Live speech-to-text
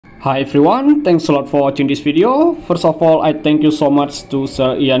Hi everyone, thanks a lot for watching this video. First of all, I thank you so much to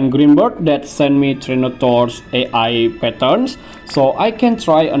Sir Ian Greenberg that sent me Thranothor's AI patterns so I can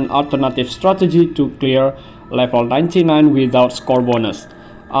try an alternative strategy to clear level 99 without score bonus.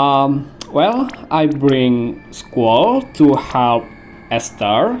 Well, I bring Squall to help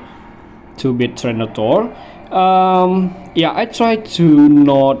Esther to beat Thranothor. Yeah, I try to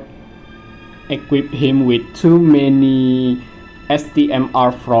not equip him with too many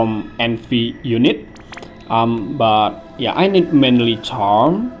STMR from Envy unit, but yeah, I need mainly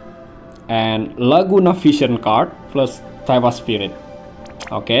Charm and Laguna Vision card plus Taiwa Spirit.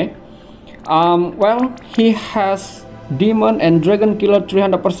 Okay, well, he has Demon and Dragon Killer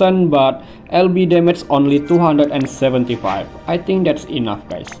 300%, but LB damage only 275. I think that's enough,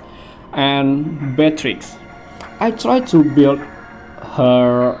 guys. And Beatrix, I try to build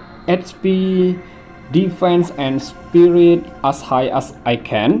her HP, defense and spirit as high as I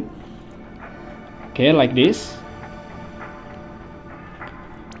can. Okay, like this.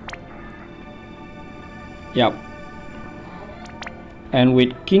 Yep. And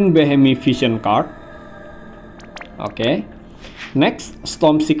with King Behemi Vision card. Okay. Next,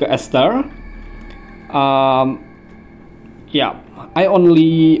 Stormseeker Esther. Yeah, I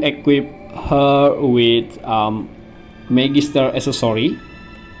only equip her with Magister accessory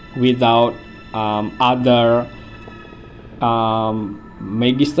without other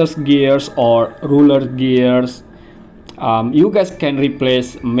Magister's gears or ruler gears. You guys can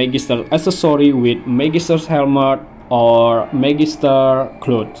replace Magister accessory with Magister's helmet or Magister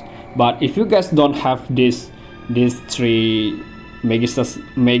clothes. But if you guys don't have these three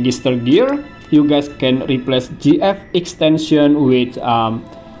Magister gear, you guys can replace GF extension with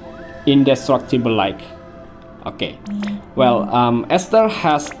indestructible like. Okay, well, Esther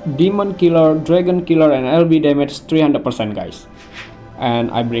has Demon Killer, Dragon Killer, and LB damage 300%, guys. And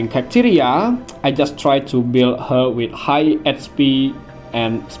I bring Cacteria. I just try to build her with high HP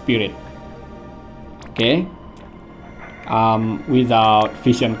and Spirit. Okay, without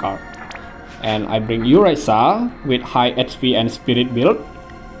Vision card. And I bring Urisa with high HP and Spirit build.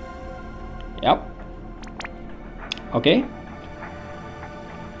 Yep. Okay.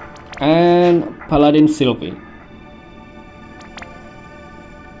 And Paladin Sylvie.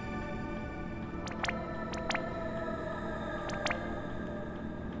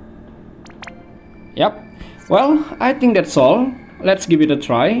 Yep, well, I think that's all. Let's give it a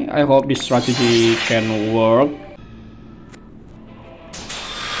try. I hope this strategy can work.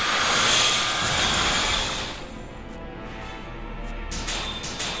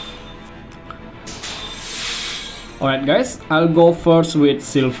 Alright guys, I'll go first with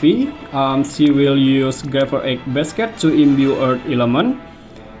Sylvie. She will use Graver Egg Basket to imbue Earth element,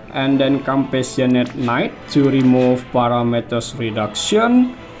 and then Compassionate Knight to remove parameters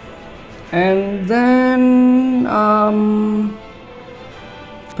reduction. And then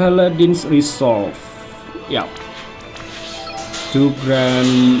Paladin's Resolve, yeah, to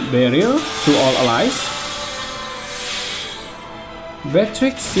grant barrier to all allies.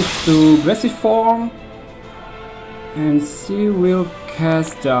 Beatrix shifts to aggressive form, and she will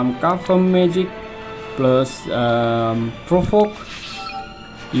cast cover magic plus provoke.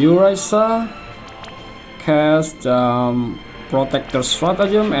 Urisa cast Protector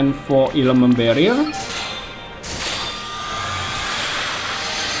Stratagem and 4 element barrier.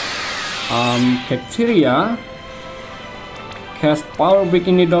 Cacteria cast Power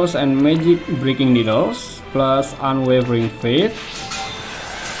Breaking Needles and Magic Breaking Needles plus Unwavering Faith.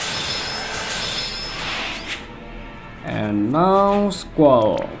 And now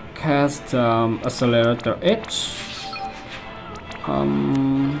Squall cast Accelerator Edge,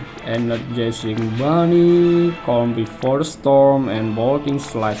 Energizing Bunny, Calm Before the Storm, and Bolting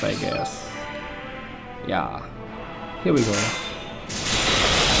Slice, I guess. Yeah, here we go.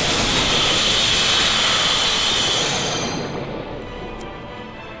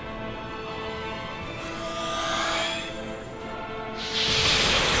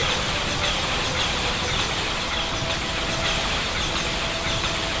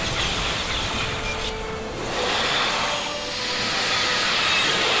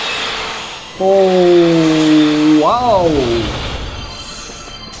 Oh, wow.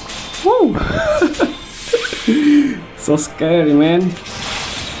 Woo. So scary, man.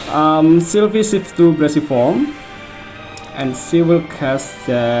 Sylvie shifts to aggressive form, and she will cast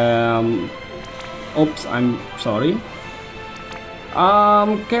oops, I'm sorry.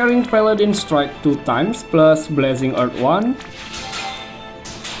 Carrying Paladin Strike 2 times plus Blazing Earth 1.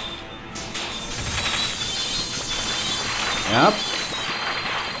 Yep.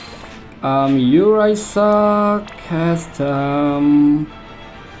 Urisa cast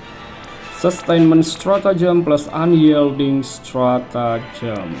Sustainment stratagem plus unyielding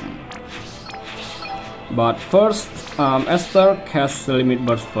stratagem. But first, Esther casts the limit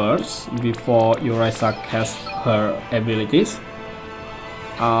burst first before Urisa casts her abilities.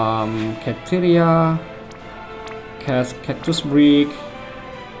 Cafeteria casts Cactus Brick,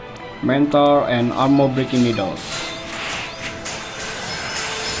 Mentor, and Armor Breaking Needles.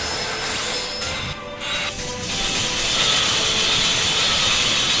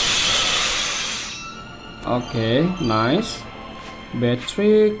 Okay, nice.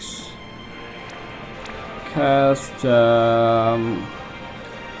 Beatrix cast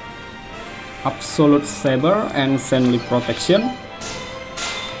Absolute Saber and Saintly Protection.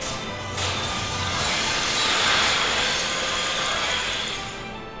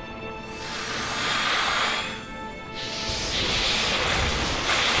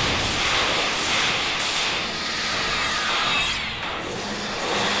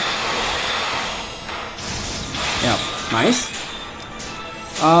 Yeah, nice.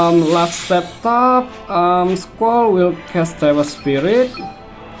 Last setup, Squall will cast Teva Spirit.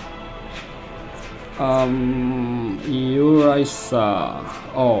 Urisa.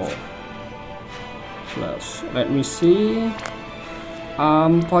 Oh. Plus, let me see.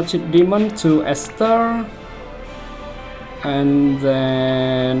 Poached Demon to Esther. And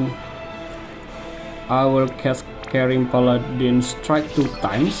then I will cast Carrying Paladin Strike 2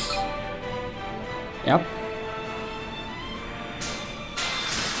 times. Yep.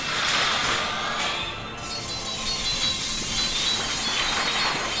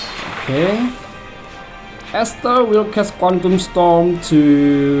 Okay. Esther will cast Quantum Storm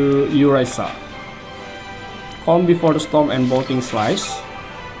to Urisa. Calm before the storm and bolting slice.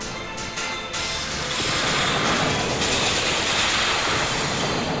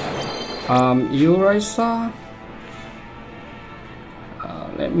 Urisa.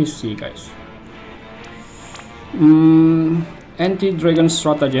 Let me see, guys. Anti-Dragon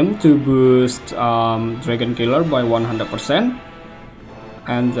Stratagem to boost Dragon Killer by 100%.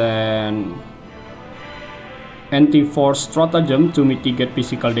 And then Anti-Force Stratagem to mitigate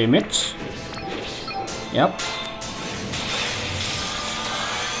physical damage. Yep.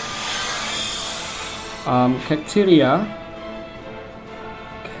 Cafeteria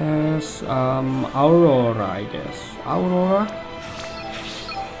cast Aurora, I guess. Aurora.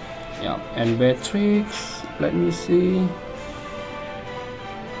 Yep. And Beatrix. Let me see.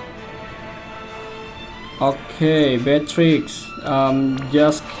 Okay, Beatrix.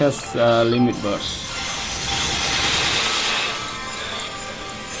 Just cast Limit Burst.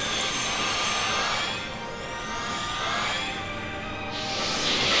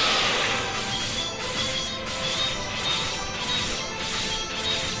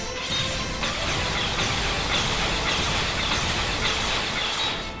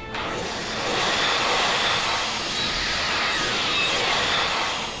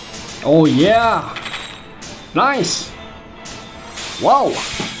 Oh yeah, nice. Wow.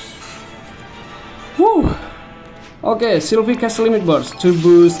 Woo. Okay, Sylvie cast Limit Burst to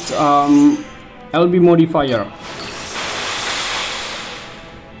boost LB modifier.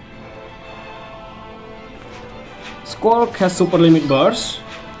 Squall cast Super Limit Burst.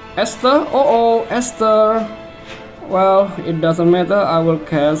 Esther, oh Esther. Well, it doesn't matter. I will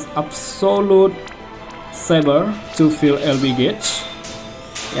cast Absolute Saber to fill LB gauge.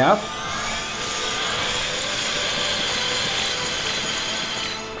 Yep.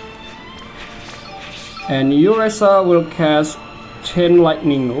 And Urisa will cast Chain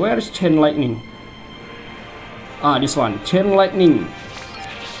Lightning. Where is Chain Lightning? Ah, this one. Chain Lightning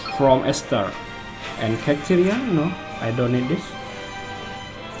from Esther. And Cafeteria? No, I don't need this.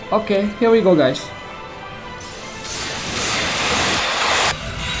 Okay, here we go, guys.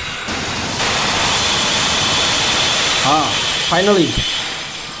 Ah, finally.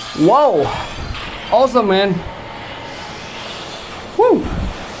 Wow, awesome, man. Woo.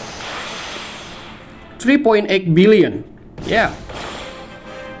 3.8 billion. Yeah,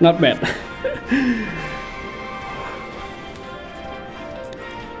 not bad.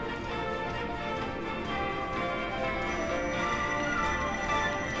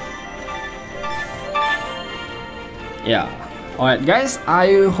 Yeah. Alright guys,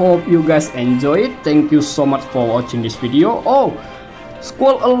 I hope you guys enjoy it. Thank you so much for watching this video. Oh,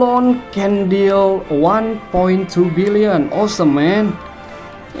 Squall alone can deal 1.2 billion. Awesome, man.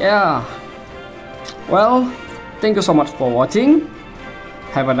 Yeah. Well, thank you so much for watching.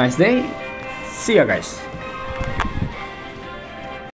 Have a nice day. See ya, guys.